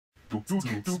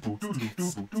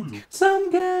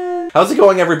Some guy. How's it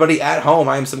going, everybody at home?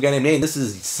 I am some guy named Nate. This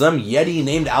is some Yeti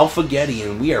named Alpha Getty,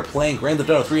 and we are playing Grand Theft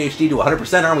Auto 3 HD to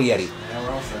 100%, aren't we, Yeti? Yeah, we're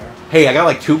all there. Hey, I got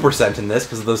like 2% in this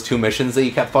because of those 2 missions that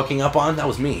you kept fucking up on. That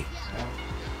was me. Yeah.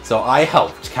 So I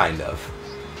helped, kind of.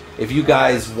 If you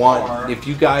guys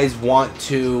want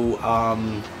to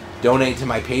donate to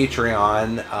my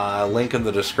Patreon, link in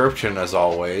the description as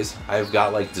always. I've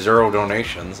got like 0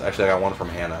 donations. Actually, I got one from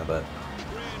Hannah, but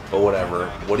whatever.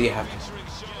 What do you have?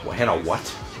 Well, Hannah, what?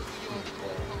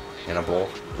 Hannibal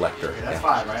Lecter. Okay, that's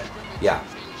yeah. 5, right? Yeah.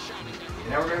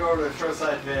 Now we're gonna go over to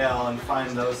Shoreside Vale and find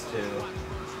those 2.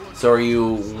 So are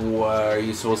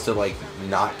you supposed to like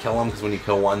not kill them because when you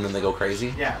kill one, then they go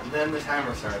crazy? Yeah, and then the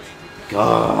timer starts.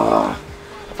 Gah.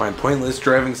 Fine. Pointless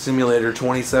Driving Simulator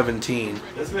 2017.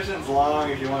 This mission's long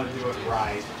if you want to do it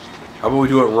right. How about we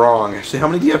do it wrong? Actually, how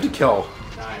many do you have to kill?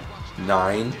 9.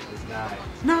 9? It's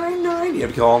 9. 9. You have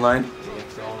to kill all 9? You have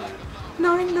to kill all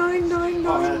 9. 9.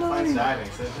 Oh man, mine's diving,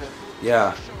 isn't it?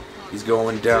 Yeah. He's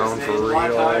going down for real.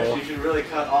 Montage, you should really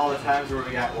cut all the times where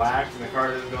we got whacked and the car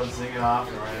doesn't go zinging off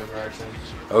in the right direction.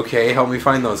 Okay, help me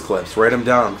find those clips. Write them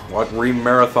down.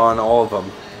 Re-marathon all of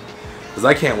them. Because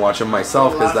I can't watch them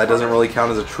myself because that doesn't really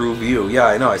count as a true view. Yeah,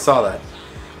 I know, I saw that.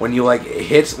 When you like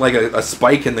hit like a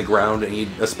spike in the ground and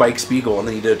a spike spiegel and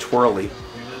then you did a twirly. You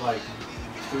did like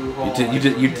 2 whole...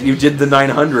 You did the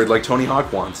 900 like Tony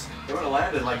Hawk wants. It would have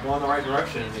landed like going the right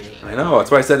direction. I know, that's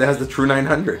why I said it has the true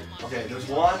 900. Okay, there's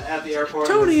one at the airport.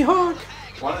 Tony Hawk!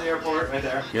 One at the airport, right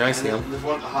there. Yeah, I see him. There's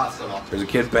one at the hospital. There's a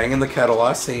kid banging the kettle,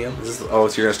 I see him. Oh,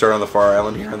 so you're going to start on the far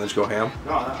island here and then just go ham?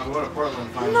 No, I'm going to Portland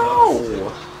and find No!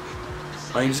 those.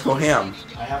 Why don't you just go ham?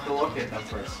 I have to locate them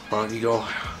first. Why don't you go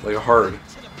like a hard?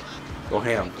 Go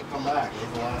ham. We'll come back. This is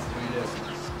the last 3 days.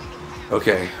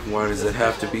 Okay, why does it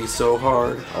have to be so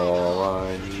hard? All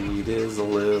I need is a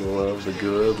little of the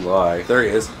good life. There he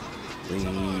is.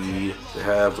 Need to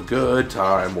have a good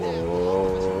time.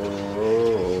 Whoa,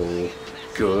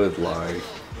 good life.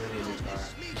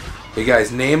 Hey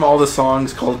guys, name all the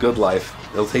songs called Good Life.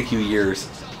 It'll take you years.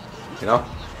 You know?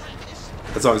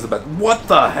 That song's the best. What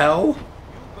the hell?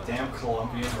 Damn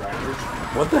Colombian riders.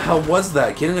 What the hell was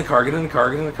that? Get in the car, get in the car,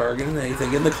 get in the car, get in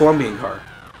anything. Get in the Colombian car.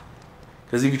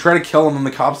 Because if you try to kill them, then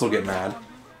the cops will get mad.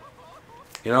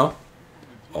 You know?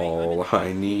 All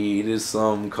I need is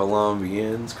some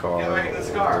Colombian's car. Get back in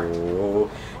this car. Oh.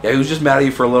 Yeah, he was just mad at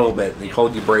you for a little bit. And he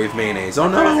called you Brave Mayonnaise. Oh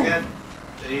no!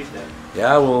 He's dead.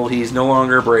 Yeah, well, he's no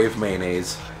longer Brave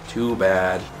Mayonnaise. Too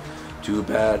bad. Too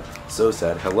bad. So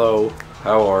sad. Hello.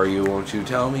 How are you? Won't you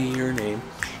tell me your name?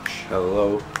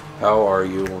 Hello. How are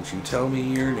you? Won't you tell me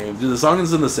your name? Dude, the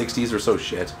songs in the 60s are so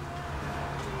shit.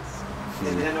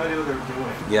 They had no idea what they were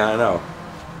doing. Yeah, I know.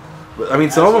 But I mean,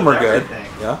 some of them are good. Everything.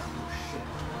 Yeah.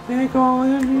 They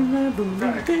calling me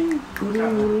ding,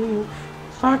 boodly,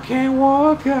 I can't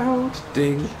walk out,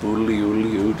 ding, boodly,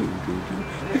 oodly, doo, doo, doo,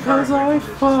 because I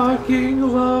fucking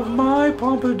love my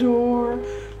pompadour.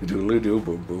 Doodly doo,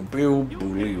 boom, boom, boom,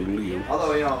 boodly, oodly.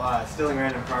 Although, you know, stealing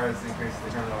random cars increases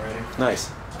the criminal rating. Nice.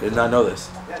 I did not know this.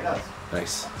 Yeah, it does.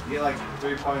 Nice. You get like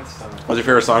 3 points. What's your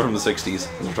favorite song from the 60s?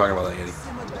 We're talking about that, Yeti.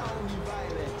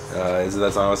 Is it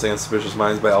that song I was saying, Suspicious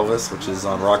Minds by Elvis, which is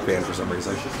on Rock Band for some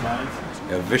reason? Vicious Minds?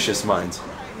 Yeah, Vicious Minds.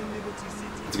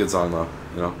 It's a good song, though,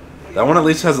 you know? That one at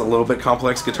least has a little bit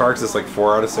complex guitar, because it's like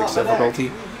 4 out of 6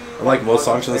 difficulty. Unlike most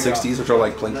songs from the 60s, which are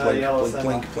like plink, plink, plink,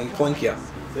 plink, plink, plink, yeah.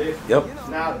 See? Yep.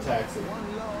 Now the taxi.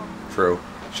 True.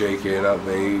 Shake it up,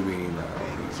 baby, now.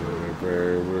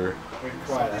 We're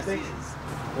quiet. I think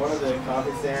one of the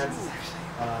coffee stands is actually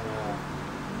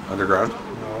on... Underground?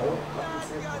 No.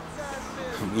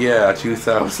 Yeah,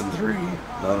 2003.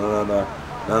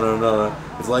 No.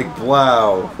 It's like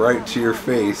blow right to your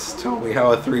face. Tell me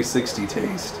how a 360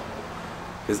 tastes.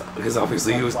 Because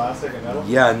obviously he was... Plastic and metal?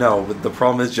 Yeah, no, but the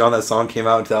problem is, John, that song came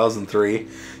out in 2003.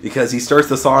 Because he starts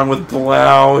the song with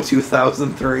blow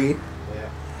 2003. Yeah.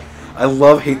 I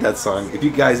hate that song.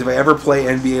 If I ever play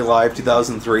NBA Live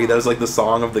 2003, that is like the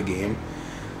song of the game.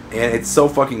 And it's so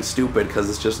fucking stupid because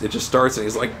it just starts and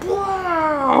he's like,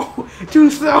 wow,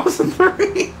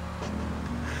 2003.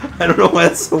 I don't know why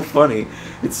that's so funny.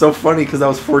 It's so funny because that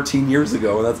was 14 years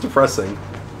ago and that's depressing.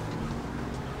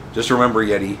 Just remember,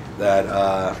 Yeti, that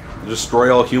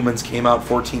Destroy All Humans came out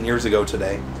 14 years ago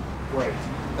today. Great.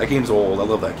 That game's old. I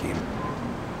love that game.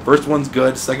 First one's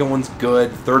good, second one's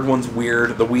good, third one's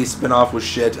weird, the Wii spin-off was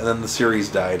shit, and then the series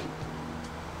died.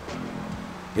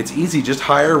 It's easy, just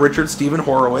hire Richard Steven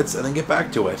Horowitz and then get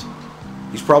back to it.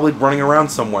 He's probably running around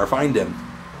somewhere, find him.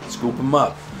 Scoop him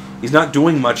up. He's not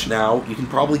doing much now, you can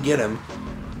probably get him.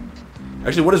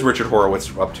 Actually, what is Richard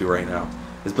Horowitz up to right now?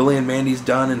 Is Billy and Mandy's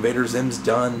done, Invader Zim's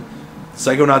done,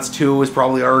 Psychonauts 2 is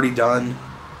probably already done.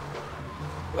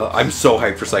 I'm so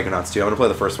hyped for Psychonauts 2. I'm gonna play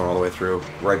the first one all the way through,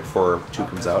 right before 2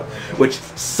 comes out. Which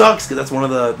sucks, because that's one of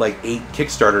the, like, 8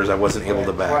 Kickstarters I wasn't able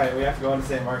to back. Right, we have to go into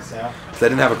St. Mark's now. Because I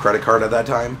didn't have a credit card at that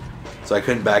time. So I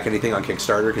couldn't back anything on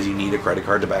Kickstarter, because you need a credit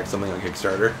card to back something on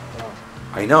Kickstarter. Oh.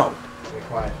 I know. Be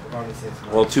quiet. We're going to St.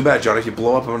 Mark's. Well, too bad, John. If you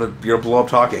blow up, you're gonna blow up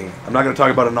talking. I'm not gonna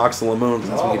talk about Anox and Lamoon, because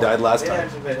that's when you died last time.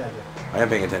 Pay attention. I am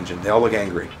paying attention. They all look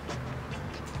angry.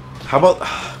 How about...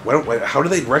 how do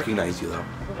they recognize you, though?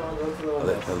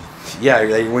 Yeah,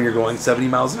 when you're going 70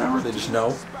 miles an hour, they just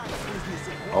know.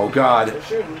 Oh, God.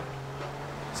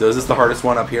 So is this the hardest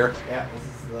one up here? Yeah, this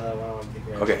is the one I want to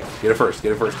keep. Okay, get it first.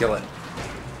 Get it first. Kill it.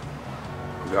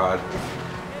 Oh, God.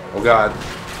 Oh, God.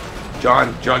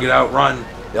 John, get out. Run.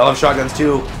 They all have shotguns,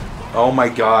 too. Oh, my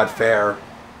God. Fair.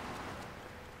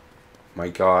 My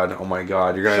God. Oh, my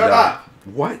God. You're gonna die. Shut up!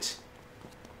 What?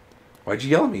 Why'd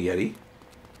you yell at me, Yeti?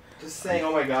 Just saying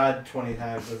 "oh my god" 20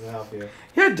 times doesn't help you.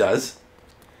 Yeah, it does.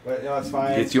 But no, it's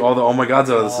fine. It gets you all the oh my gods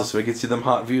out of the system. It gets you them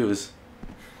hot views.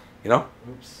 You know?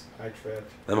 Oops, I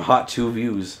tripped. Them hot 2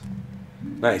 views.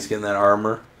 Nice, getting that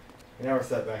armor. You never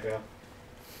set back up.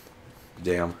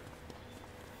 Damn.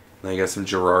 Now you got some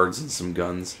Gerards and some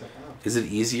guns. Is it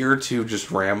easier to just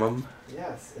ram them?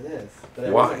 Yes, it is. But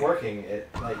it Why? wasn't working. It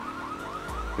like.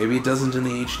 Maybe it doesn't in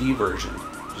the HD version.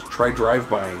 Just try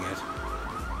drive-buying it.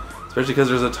 Especially because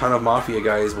there's a ton of Mafia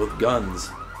guys with guns.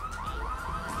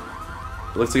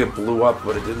 It looks like it blew up,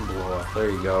 but it didn't blow up. There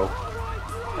you go.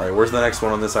 Alright, where's the next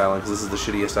one on this island? Because this is the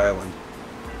shittiest island.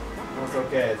 Oh, it's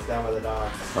okay. It's down by the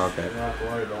docks. Okay. You don't have to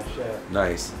worry about shit.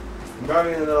 Nice. I'm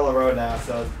driving in the middle of the road now,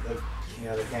 so they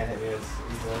can't hit me as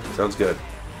easily. Sounds good.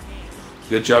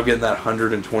 Good job getting that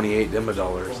 128 Dimma For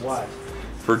dollars. what?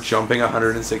 For jumping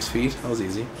 106 feet? That was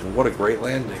easy. And what a great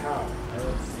landing. How? I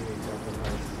don't see me jumping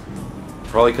nice.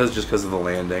 Probably just because of the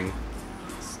landing.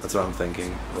 That's what I'm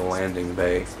thinking. The landing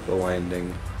bay. The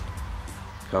landing.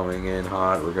 Coming in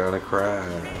hot, we're gonna crash.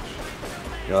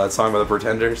 You know that song by the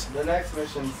Pretenders? The next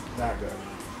mission's not good.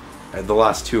 And the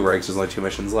last 2, right? 'Cause there's only 2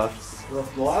 missions left. The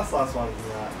last one's not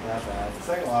that bad. The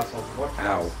second last one's what?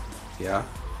 Ow. Yeah.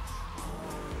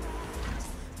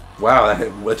 Wow,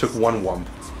 that took 1 wump.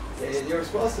 You were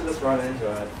supposed to just run into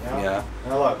it. You know? Yeah.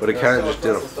 Now look, But it kind of just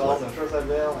did a flip. And Shoreside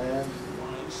Vale and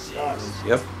Scotland.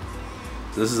 Yep.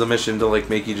 So this is a mission to like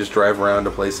make you just drive around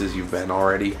to places you've been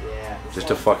already. Yeah. Just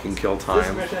to fucking kill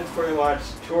time. This mission's pretty much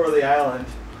tour the island.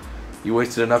 You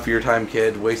wasted enough of your time,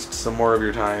 kid. Waste some more of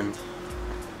your time.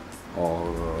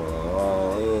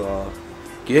 Oh,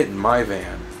 get in my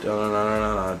van.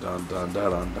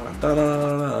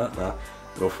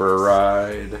 Go for a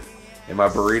ride in my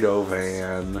burrito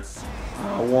van.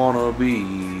 I wanna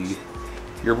be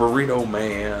your burrito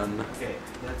man. Okay,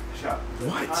 shut up.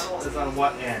 What? The tunnel is on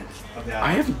what end of the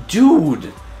island?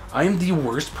 Dude, I'm the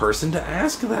worst person to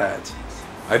ask that.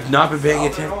 I've not been paying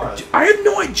attention. I have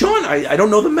no idea, John. I don't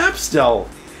know the map still.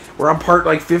 We're on part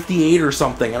like 58 or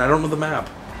something, and I don't know the map.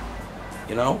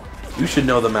 You know? You should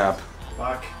know the map.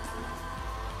 Fuck.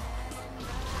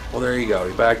 Well, there you go.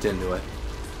 You backed into it.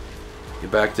 You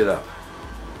backed it up.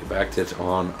 You backed it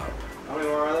on up. How many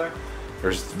more are there?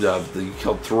 There's you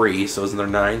killed 3, so isn't there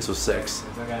 9? So 6.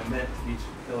 I got meant to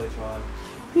kill each one.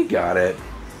 You got it.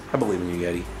 I believe in you,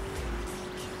 Yeti.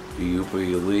 Do you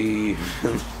believe?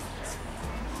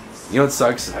 You know what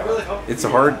sucks? I really hope It's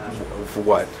hard for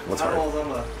what? What's hard? tunnels on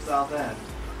the south end.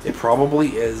 It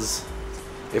probably is.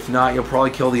 If not, you'll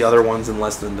probably kill the other ones in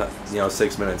less than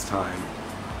 6 minutes time.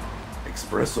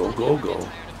 Espresso go-go.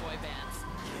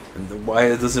 And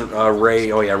why doesn't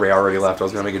Ray... Oh yeah, Ray already left. I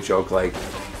was going to make a joke like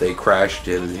they crashed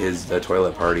his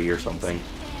toilet party or something.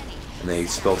 And they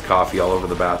spilled coffee all over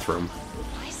the bathroom.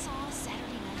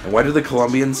 And why did the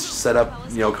Colombians set up,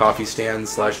 coffee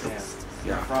stands /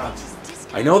 Yeah.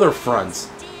 I know they're fronts.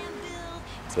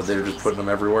 But they're just putting them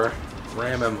everywhere.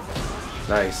 Ram him.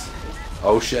 Nice.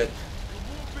 Oh shit.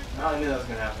 I knew that was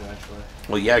going to happen actually.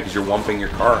 Well yeah, because you're wumping your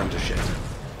car into shit.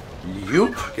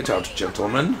 Yoop. Get out,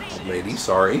 gentlemen. Lady,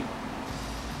 sorry.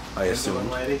 I assume.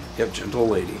 Lady? Yep, gentle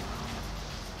lady.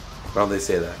 Why don't they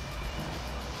say that?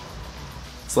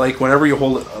 It's like whenever you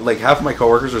hold it, like half of my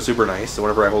coworkers are super nice, so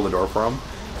whenever I hold the door for them,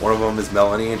 one of them is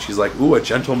Melanie, and she's like, ooh, a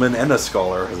gentleman and a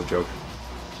scholar, as a joke.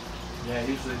 Yeah,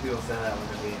 usually people say that when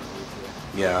they're being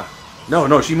rude. Yeah.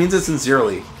 No, she means it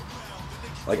sincerely.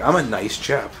 Like, I'm a nice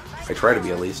chap. I try to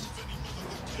be, at least.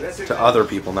 To other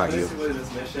people, not you. Basically,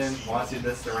 this mission wants you to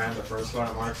just around the first one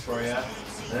it marks for you, and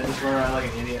then just run around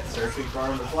like an idiot searching for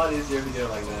them. It's a lot easier if you do it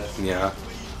like this. Yeah.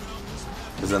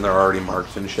 Because then they're already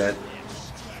marked and shit.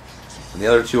 And the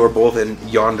other 2 are both in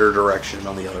yonder direction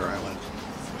on the other island.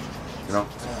 You know?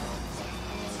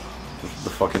 The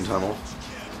fucking tunnel.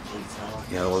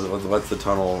 Yeah, what's the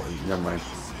tunnel? Never mind.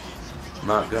 I'm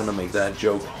not gonna make that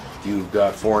joke. You've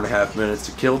got 4.5 minutes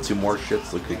to kill 2 more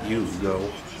shits. Look at you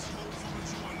go.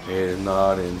 It's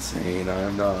not insane.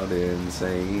 I'm not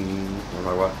insane.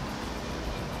 What?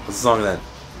 What's the song then?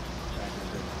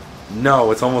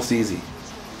 No, it's almost easy.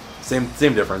 Same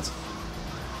difference.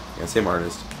 Yeah, same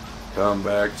artist. Come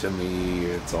back to me.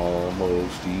 It's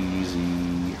almost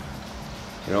easy.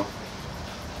 You know?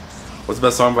 What's the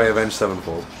best song by Avenged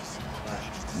Sevenfold?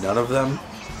 None of them?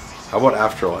 How about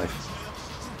Afterlife?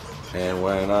 And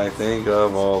when I think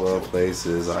of all the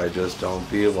places I just don't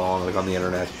belong, like on the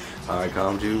internet, I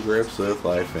come to grips with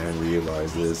life and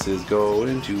realize this is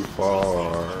going too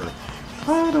far.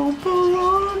 I don't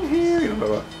belong here. You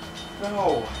know what?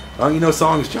 No. Oh, you know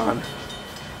songs, John.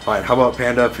 Fine, how about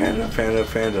Panda, Panda, Panda,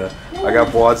 Panda? I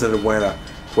got Boads in Atlanta.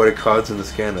 What cards in the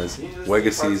scanners.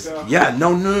 Legacies. Yeah,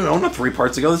 no, not 3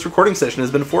 parts ago. This recording session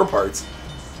has been 4 parts.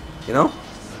 You know?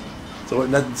 So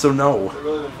no. It's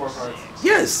really been 4 parts.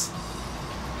 Yes!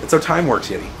 That's how time works,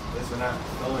 Yeti. This we're not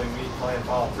filming me playing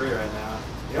Fallout 3 right now.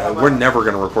 You know, We're never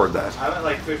going to record that. I'm at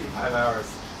like 55 hours.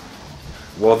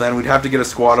 Well, then we'd have to get a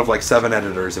squad of like 7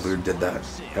 editors if we did that.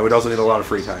 And we'd also need a lot of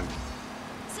free time.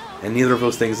 And neither of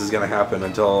those things is going to happen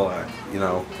until,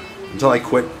 until I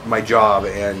quit my job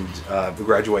and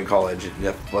graduate college.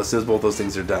 As soon as both those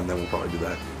things are done, then we'll probably do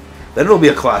that. Then it'll be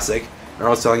a classic. And I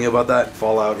was telling you about that.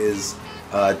 Fallout is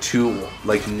too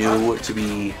new to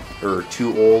be, or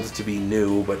too old to be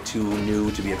new, but too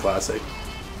new to be a classic.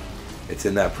 It's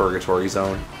in that purgatory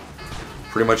zone.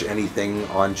 Pretty much anything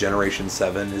on Generation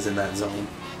 7 is in that zone.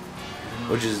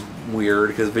 Which is weird,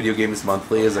 because Video Games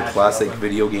Monthly is a classic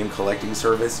video game collecting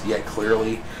service, yet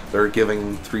clearly they're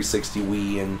giving 360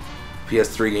 Wii and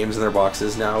PS3 games in their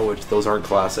boxes now, which those aren't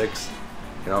classics,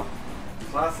 you know?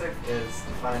 Classic is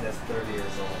defined as 30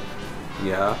 years old.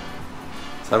 Yeah.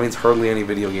 So that means hardly any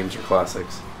video games are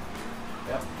classics.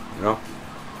 Yep. You know?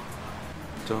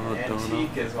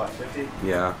 Antique is what, 50?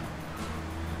 Yeah.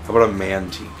 How about a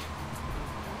mantique?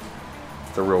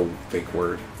 It's a real fake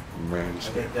word. Mantique.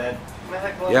 Are they dead?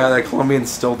 Yeah, that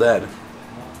Colombian's still dead.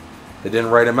 They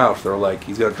didn't write him out. They're like,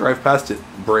 he's got to drive past it.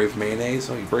 Brave mayonnaise.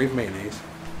 Oh, you brave mayonnaise.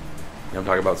 Yeah, I'm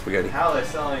talking about spaghetti. How are they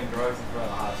selling drugs in front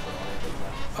of the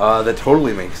hospital? That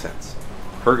totally makes sense.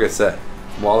 Percocet.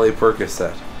 Molly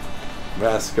Percocet.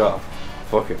 Mask off.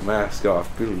 Fuck it. Mask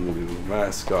off.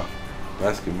 Mask off.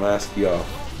 Mask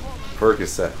off.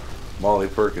 Percocet. Molly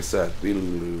Percocet.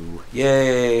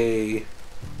 Yay!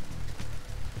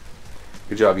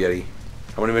 Good job, Yeti.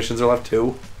 How many missions are left?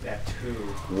 2? Yeah,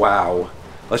 2. Wow.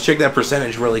 Let's check that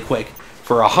percentage really quick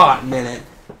for a hot minute.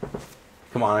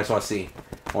 Come on, I just want to see.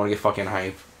 I want to get fucking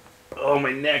hype. Oh,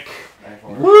 my neck.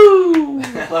 94. Woo!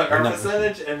 Look, our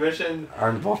percentage and mission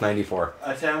are both 94.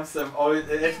 attempts have always,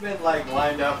 it's been like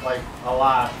lined up like a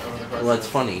lot over the course. Well, that's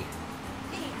funny.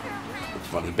 It's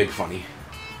funny, big funny.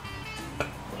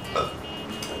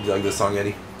 Do you like this song,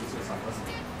 Eddie?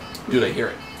 Dude, I hear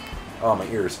it. Oh, my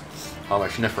ears. Oh, my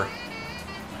sniffer.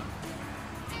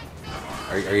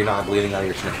 Are you not bleeding out of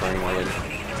your sniffer anymore, Eddie?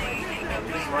 Yeah,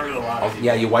 we just murdered a lot of people.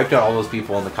 Yeah, you wiped out all those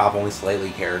people and the cop only slightly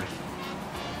cared.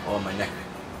 Oh, my neck.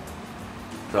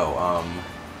 So,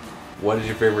 what is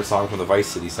your favorite song from the Vice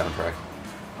City soundtrack?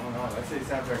 I don't know. Vice City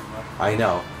soundtrack. I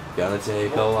know. Gonna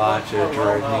take a lot to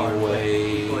drive me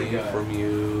away from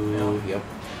you. Yep.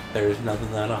 There's nothing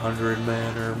that 100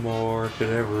 men or more could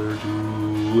ever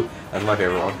do. That's my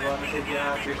favorite one. Gonna take you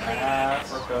out to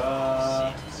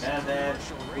Africa, and then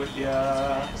with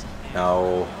ya.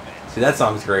 No. See, that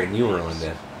song's great, and you ruined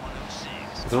it.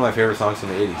 It's one of my favorite songs from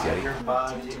the 80s, Yeti. Your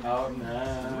body out in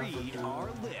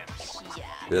Africa.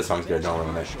 This song's good, don't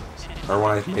ruin it. Remember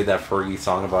when I made that Fergie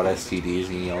song about STDs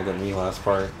and you yelled at me last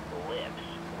part?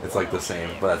 It's like the same,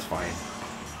 but that's fine.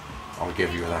 I'll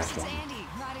give you that one.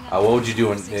 What would you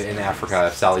do in Africa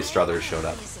if Sally Struthers showed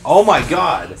up? Oh my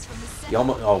god! You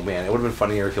almost, oh man, it would have been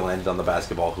funnier if you landed on the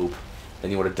basketball hoop.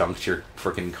 Then you would have dunked your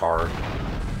freaking car.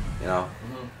 You know?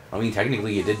 I mean,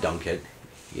 technically you did dunk it.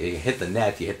 You hit the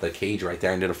net, you hit the cage right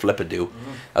there and did a flip-a-doo.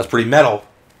 That was pretty metal.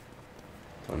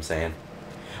 That's what I'm saying.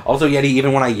 Also, Yeti,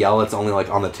 even when I yell, it's only like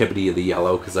on the tippity of the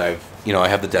yellow because I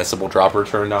have the decibel dropper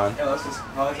turned on. Yeah, let's just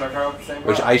probably start car with the same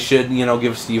Which problem. I should,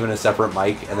 give Steven a separate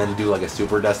mic and then do like a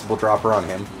super decibel dropper on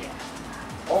him.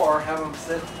 Or have him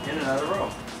sit in another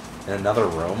room. In another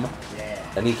room?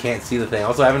 Yeah. Then he can't see the thing.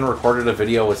 Also, I haven't recorded a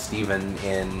video with Steven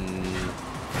in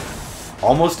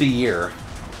almost a year.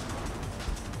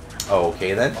 Oh,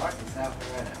 okay then. What is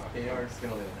happening right now? Okay, we're just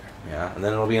gonna leave it there. Yeah, and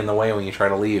then it'll be in the way when you try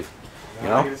to leave. You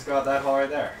No, know? you just go out that hall right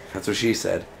there. That's what she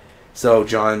said. So,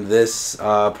 John, this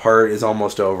part is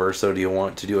almost over. So, do you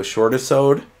want to do a short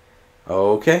episode?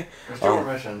 Okay. There's 2 more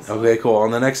missions. Okay, cool.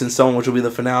 On the next installment, which will be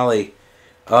the finale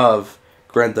of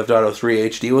Grand Theft Auto 3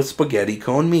 HD with Spaghetti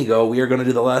Conmigo, we are going to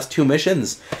do the last 2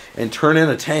 missions and turn in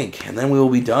a tank, and then we will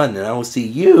be done. And I will see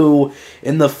you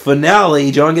in the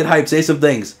finale. John, get hyped. Say some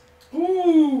things.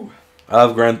 Woo!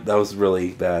 That was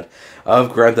really bad.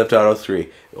 Of Grand Theft Auto 3.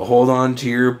 Hold on to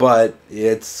your butt.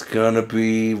 It's gonna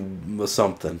be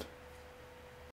something.